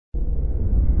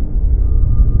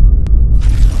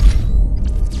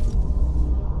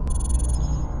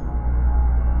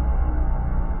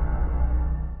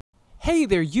Hey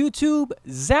there YouTube,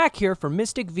 Zach here from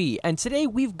Mystic V, and today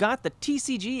we've got the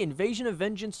TCG Invasion of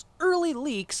Vengeance early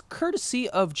leaks courtesy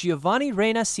of Giovanni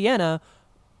Reina Siena,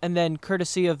 and then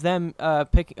courtesy of them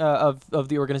of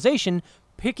the organization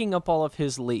picking up all of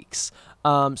his leaks.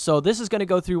 So this is going to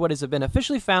go through what has been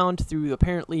officially found through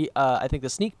apparently I think the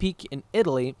sneak peek in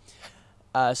Italy.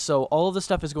 So all of the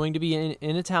stuff is going to be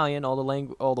in Italian, all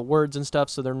the words and stuff,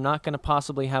 so they're not going to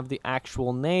possibly have the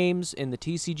actual names in the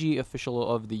TCG official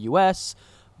of the US,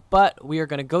 but we are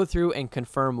going to go through and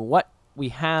confirm what we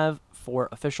have for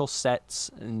official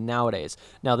sets nowadays.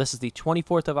 Now, this is the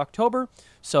 24th of October,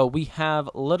 so we have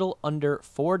a little under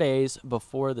 4 days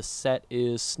before the set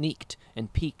is sneaked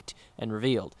and peeked and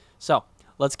revealed. So,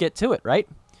 let's get to it, right?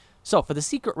 So, for the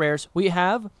secret rares, we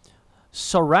have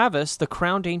Saravis, the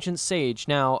Crowned Ancient Sage.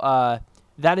 Now,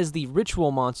 that is the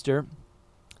ritual monster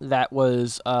that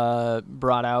was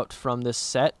brought out from this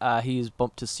set. He's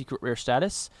bumped to secret rare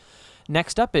status.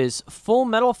 Next up is Full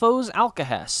Metal Foes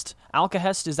Alcahest.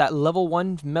 Alcahest is that level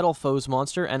 1 Metal Foes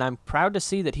monster, and I'm proud to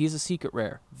see that he's a secret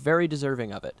rare. Very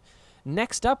deserving of it.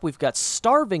 Next up, we've got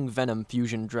Starving Venom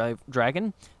Fusion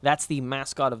Dragon. That's the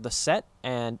mascot of the set,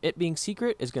 and it being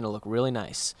secret is going to look really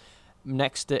nice.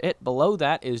 Next to it, below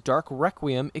that, is Dark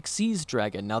Requiem Xyz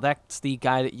Dragon. Now, that's the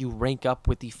guy that you rank up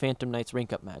with the Phantom Knights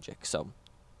rank up magic, so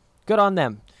good on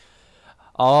them.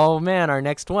 Oh, man, our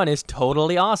next one is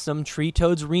totally awesome. Tree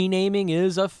Toad's renaming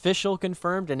is official,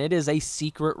 confirmed, and it is a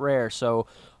secret rare, so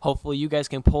hopefully you guys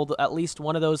can pull at least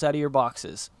one of those out of your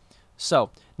boxes.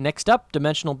 So, next up,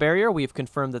 Dimensional Barrier. We've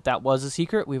confirmed that that was a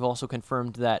secret. We've also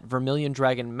confirmed that Vermilion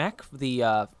Dragon Mech,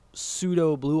 the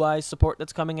pseudo Blue Eyes support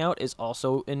that's coming out, is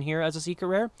also in here as a secret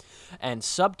rare. And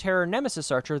Subterror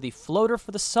Nemesis Archer, the floater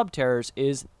for the Subterrors,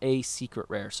 is a secret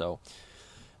rare. So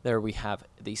there we have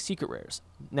the secret rares.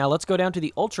 Now let's go down to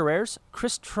the ultra rares.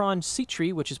 Crystron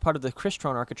Citri, which is part of the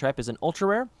Crystron archetype, is an ultra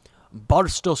rare.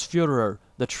 Barstos Führer,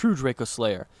 the true Draco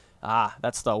Slayer. Ah,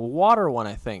 that's the water one,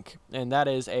 I think. And that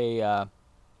is a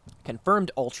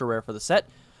confirmed ultra rare for the set.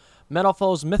 Metal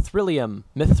Foes Mithrilium.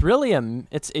 Mithrilium,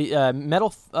 it's a Metal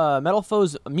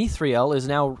Foes Mithril is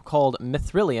now called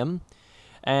Mithrilium,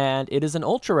 and it is an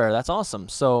ultra rare. That's awesome.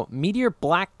 So Meteor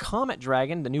Black Comet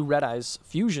Dragon, the new Red Eyes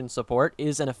fusion support,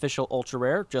 is an official ultra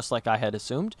rare, just like I had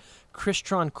assumed.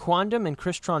 Crystron Quandam and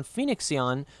Crystron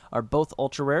Phoenixion are both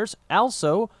ultra rares.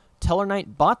 Also,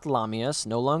 Tellarknight Botlamius,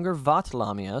 no longer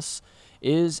Votlamius,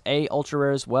 is a ultra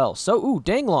rare as well. So, ooh,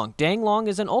 Danglong. Danglong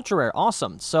is an ultra rare.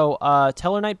 Awesome. So,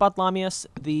 Tellarknight Botlamius,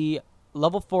 the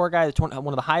level 4 guy, one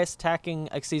of the highest attacking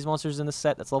Xyz monsters in the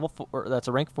set. That's level 4. That's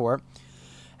a rank 4.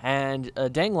 And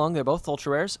Danglong, they're both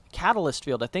ultra rares. Catalyst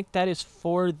Field, I think that is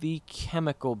for the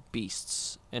chemical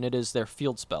beasts, and it is their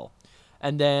field spell.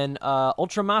 And then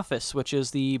Ultramaphis, which is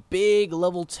the big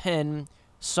level 10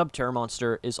 Subterror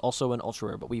monster, is also an ultra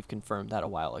rare, but we've confirmed that a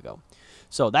while ago.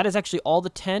 So that is actually all the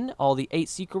 10, all the 8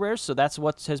 secret rares, so that's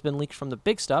what has been leaked from the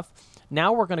big stuff.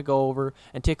 Now we're going to go over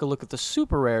and take a look at the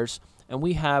super rares, and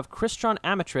we have Crystron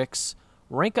Amatrix,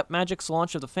 Rank Up Magic's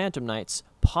Launch of the Phantom Knights,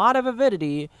 Pot of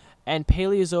Avidity, and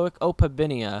Paleozoic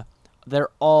Opabinia. They're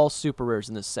all super rares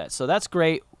in this set, so that's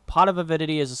great. Pot of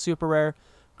Avidity is a super rare.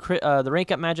 The Rank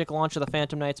Up Magic Launch of the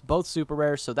Phantom Knights, both super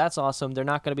rares, so that's awesome. They're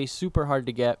not going to be super hard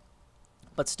to get,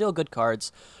 but still good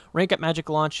cards. Rank Up Magic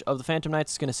Launch of the Phantom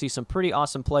Knights is going to see some pretty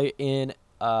awesome play in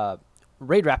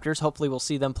Raid Raptors. Hopefully we'll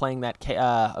see them playing that,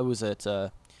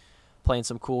 playing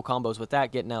some cool combos with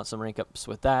that, getting out some rank ups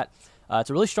with that. It's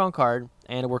a really strong card,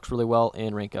 and it works really well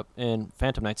in rank up in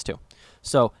Phantom Knights too.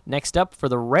 So next up for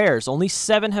the rares, only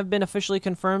 7 have been officially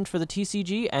confirmed for the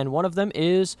TCG, and one of them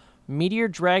is Meteor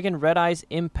Dragon Red Eyes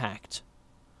Impact.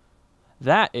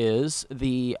 That is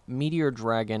the Meteor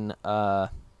Dragon.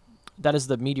 That is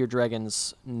the Meteor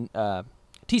Dragon's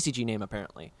TCG name,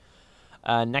 apparently.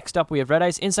 Next up, we have Red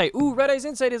Eyes Insight. Ooh, Red Eyes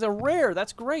Insight is a rare.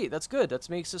 That's great. That's good. That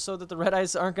makes it so that the Red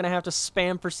Eyes aren't going to have to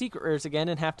spam for secret rares again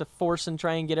and have to force and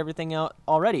try and get everything out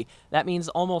already. That means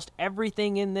almost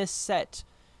everything in this set,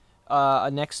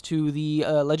 next to the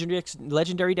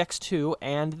Legendary Dex 2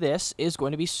 and this, is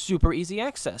going to be super easy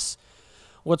access.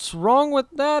 What's wrong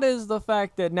with that is the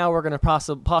fact that now we're going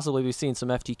to possibly be seeing some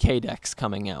FTK decks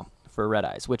coming out for Red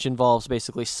Eyes, which involves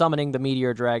basically summoning the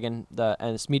Meteor Dragon,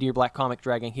 and this Meteor Black Comic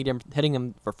Dragon, hitting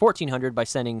him for 1400 by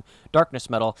sending Darkness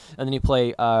Metal, and then you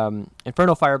play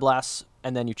Inferno Fire Blast,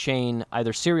 and then you chain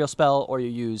either Serial Spell or you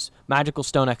use Magical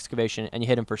Stone Excavation, and you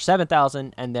hit him for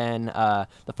 7000, and then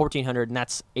the 1400, and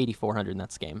that's 8400 in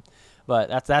that game.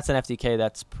 But that's an FTK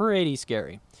that's pretty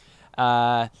scary.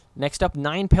 Next up,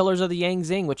 9 Pillars of the Yang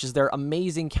Zing, which is their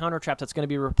amazing counter trap that's going to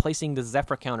be replacing the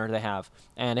Zephyr counter they have.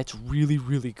 And it's really,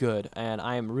 really good. And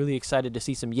I am really excited to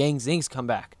see some Yang Zings come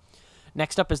back.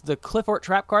 Next up is the Cliffort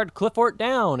trap card, Cliffort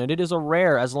Down, and it is a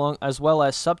rare as well as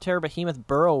Subterra Behemoth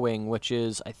Burrowing, which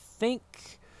is, I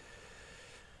think,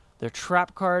 their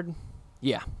trap card.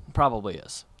 Yeah, probably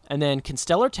is. And then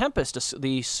Constellar Tempest,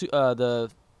 the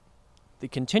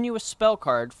continuous spell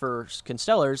card for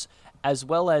Constellars, as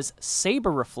well as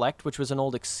Saber Reflect, which was an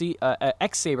old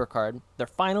X-Saber card. They're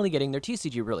finally getting their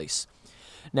TCG release.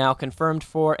 Now, confirmed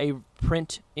for a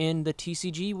print in the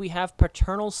TCG, we have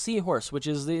Paternal Seahorse, which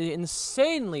is the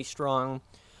insanely strong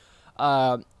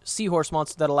Seahorse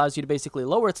monster that allows you to basically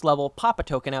lower its level, pop a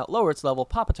token out, lower its level,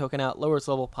 pop a token out, lower its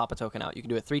level, pop a token out. You can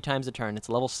do it 3 times a turn. It's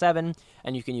level 7,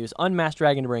 and you can use Unmasked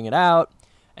Dragon to bring it out,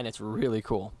 and it's really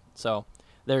cool. So,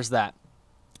 there's that.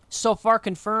 So far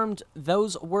confirmed,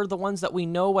 those were the ones that we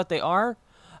know what they are.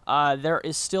 There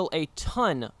is still a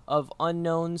ton of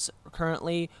unknowns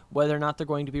currently, whether or not they're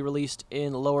going to be released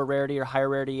in lower rarity or higher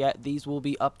rarity yet. These will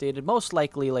be updated most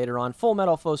likely later on. Full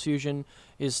Metal Foes Fusion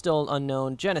is still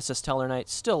unknown. Genesis Tellarknight,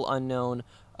 still unknown.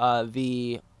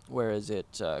 Where is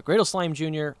it? Gradle Slime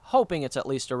Jr., hoping it's at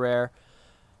least a rare.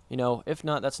 You know, if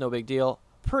not, that's no big deal.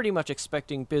 Pretty much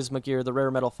expecting Bismugear, the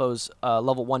Rare Metal Foes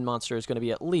level 1 monster, is going to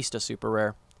be at least a super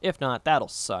rare. If not, that'll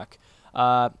suck.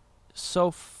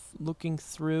 Looking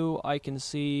through, I can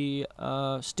see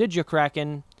Stygia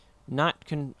Kraken. I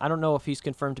don't know if he's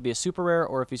confirmed to be a super rare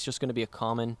or if he's just going to be a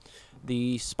common.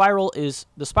 The spiral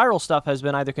stuff has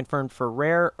been either confirmed for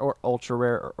rare or ultra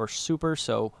rare or super,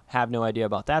 so have no idea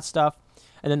about that stuff.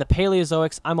 And then the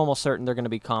Paleozoics, I'm almost certain they're going to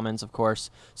be commons, of course.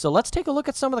 So let's take a look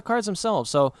at some of the cards themselves.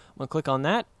 So I'm going to click on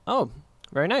that. Oh,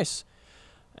 very nice.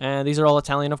 And these are all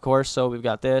Italian, of course, so we've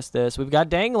got this. We've got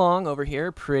Danglong over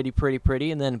here, pretty.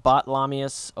 And then Bot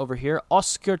Lamius over here.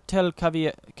 Oscar Tel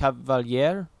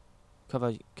Cavalier?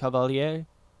 I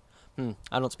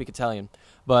don't speak Italian.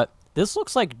 But this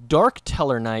looks like Dark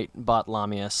Tellarknight Bot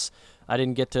Lamius. I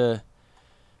didn't get to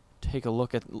take a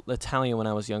look at Italian when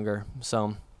I was younger.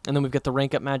 So, and then we've got the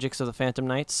rank up magics of the Phantom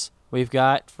Knights. We've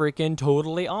got freaking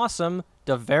totally awesome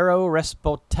Davvero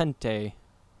Respotente.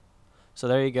 So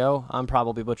there you go. I'm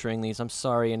probably butchering these. I'm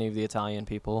sorry, any of the Italian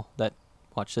people that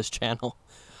watch this channel.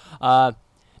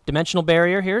 Dimensional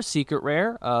Barrier here, Secret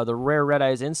Rare. The Rare Red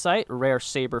Eyes Insight, Rare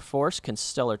Saber Force,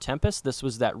 Constellar Tempest. This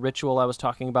was that ritual I was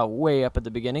talking about way up at the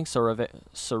beginning.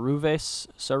 Saravis.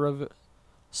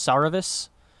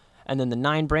 And then the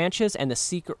 9 Branches and the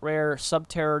Secret Rare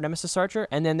Subterror Nemesis Archer.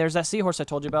 And then there's that Seahorse I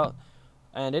told you about.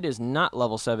 And it is not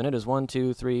level 7. It is 1,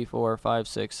 2, 3, 4, 5,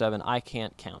 6, 7. I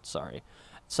can't count, sorry.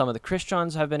 Some of the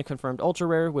Christrons have been confirmed ultra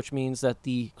rare, which means that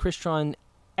the Crystron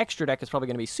extra deck is probably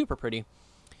going to be super pretty.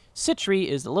 Citri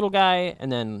is the little guy, and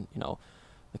then, you know,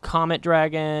 the Comet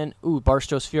Dragon. Ooh,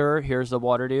 Barstos Fuhrer. Here's the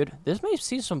water dude. This may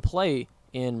see some play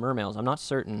in Mermails. I'm not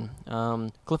certain.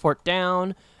 Cliffort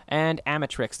Down and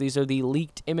Amatrix. These are the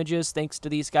leaked images thanks to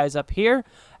these guys up here.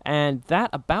 And that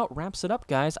about wraps it up,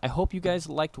 guys. I hope you guys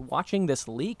liked watching this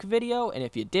leak video. And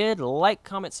if you did, like,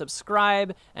 comment,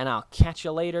 subscribe, and I'll catch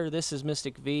you later. This is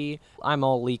Mystic V. I'm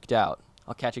all leaked out.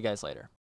 I'll catch you guys later.